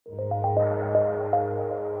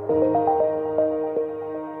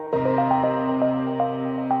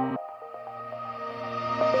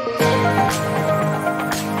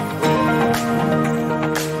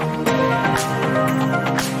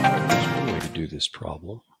do this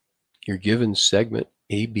problem. You're given segment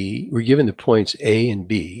AB. We're given the points A and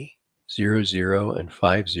B, 0, 0, and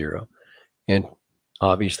 5, 0. And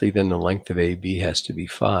obviously then the length of AB has to be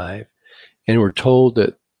 5. And we're told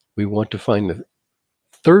that we want to find the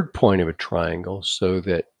third point of a triangle so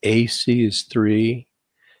that AC is 3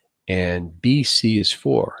 and BC is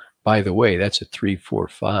 4. By the way, that's a 3, 4,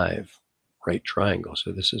 5 right triangle.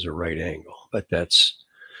 So this is a right angle, but that's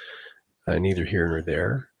neither here nor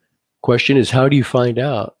there. Question is, how do you find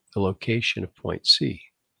out the location of point C?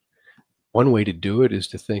 One way to do it is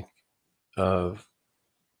to think of,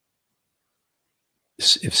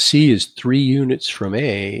 if C is 3 units from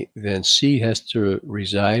A, then C has to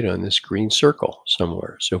reside on this green circle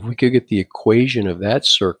somewhere. So if we could get the equation of that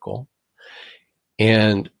circle,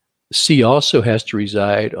 and C also has to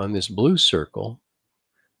reside on this blue circle,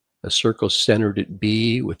 a circle centered at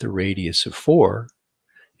B with a radius of 4,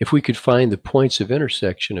 if we could find the points of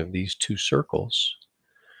intersection of these two circles,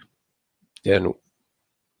 then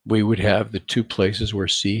we would have the two places where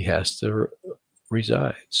C has to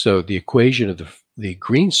reside. So the equation of the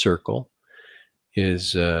green circle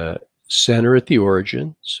is center at the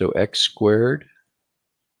origin, so x squared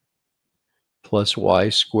plus y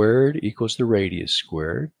squared equals the radius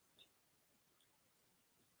squared.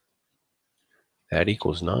 That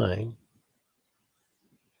equals 9.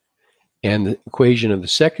 And the equation of the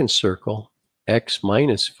second circle, x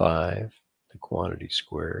minus 5, the quantity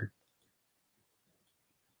squared,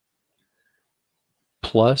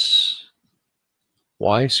 plus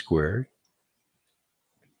y squared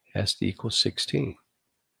has to equal 16.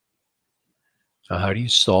 Now, how do you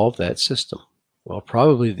solve that system? Well,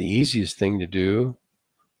 probably the easiest thing to do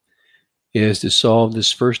is to solve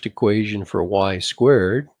this first equation for y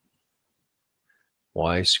squared.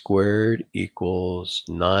 Y squared equals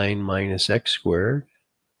 9 minus x squared.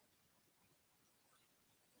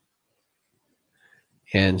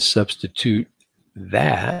 And substitute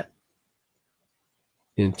that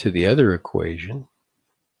into the other equation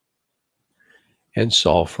and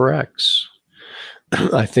solve for x.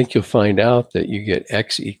 I think you'll find out that you get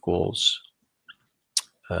x equals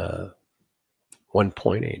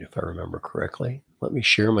 1.8, if I remember correctly. Let me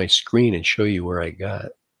share my screen and show you where I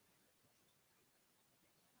got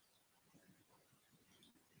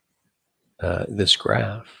this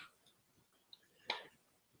graph.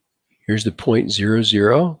 Here's the point 0,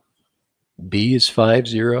 0. B is 5,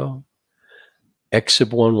 0. X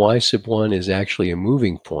sub 1, y sub 1 is actually a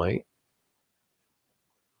moving point.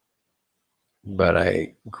 But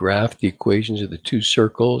I graphed the equations of the two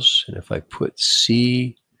circles, and if I put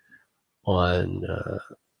C on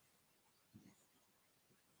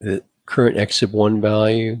the current x sub 1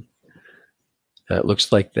 value, it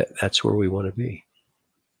looks like that's where we want to be.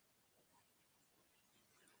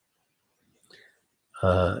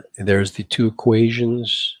 There's the two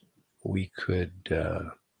equations. We could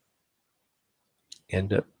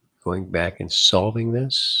end up going back and solving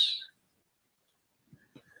this.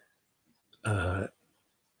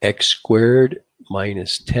 X squared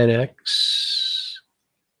minus 10x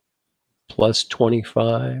plus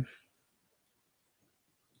 25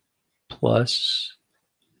 plus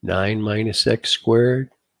 9 minus x squared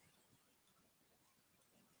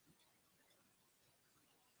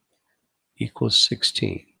equals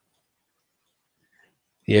 16.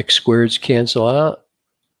 The x squareds cancel out.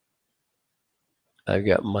 I've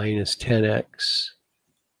got minus 10x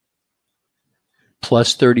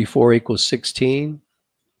plus 34 equals 16.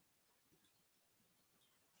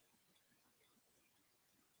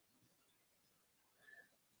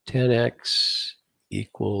 X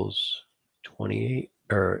equals 28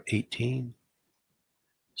 or 18.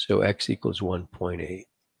 So x equals 1.8.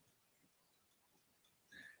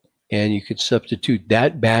 And you could substitute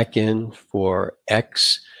that back in for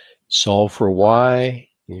x, solve for y.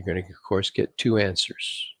 You're going to, of course, get two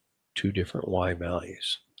answers, two different y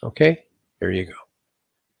values. Okay, there you go.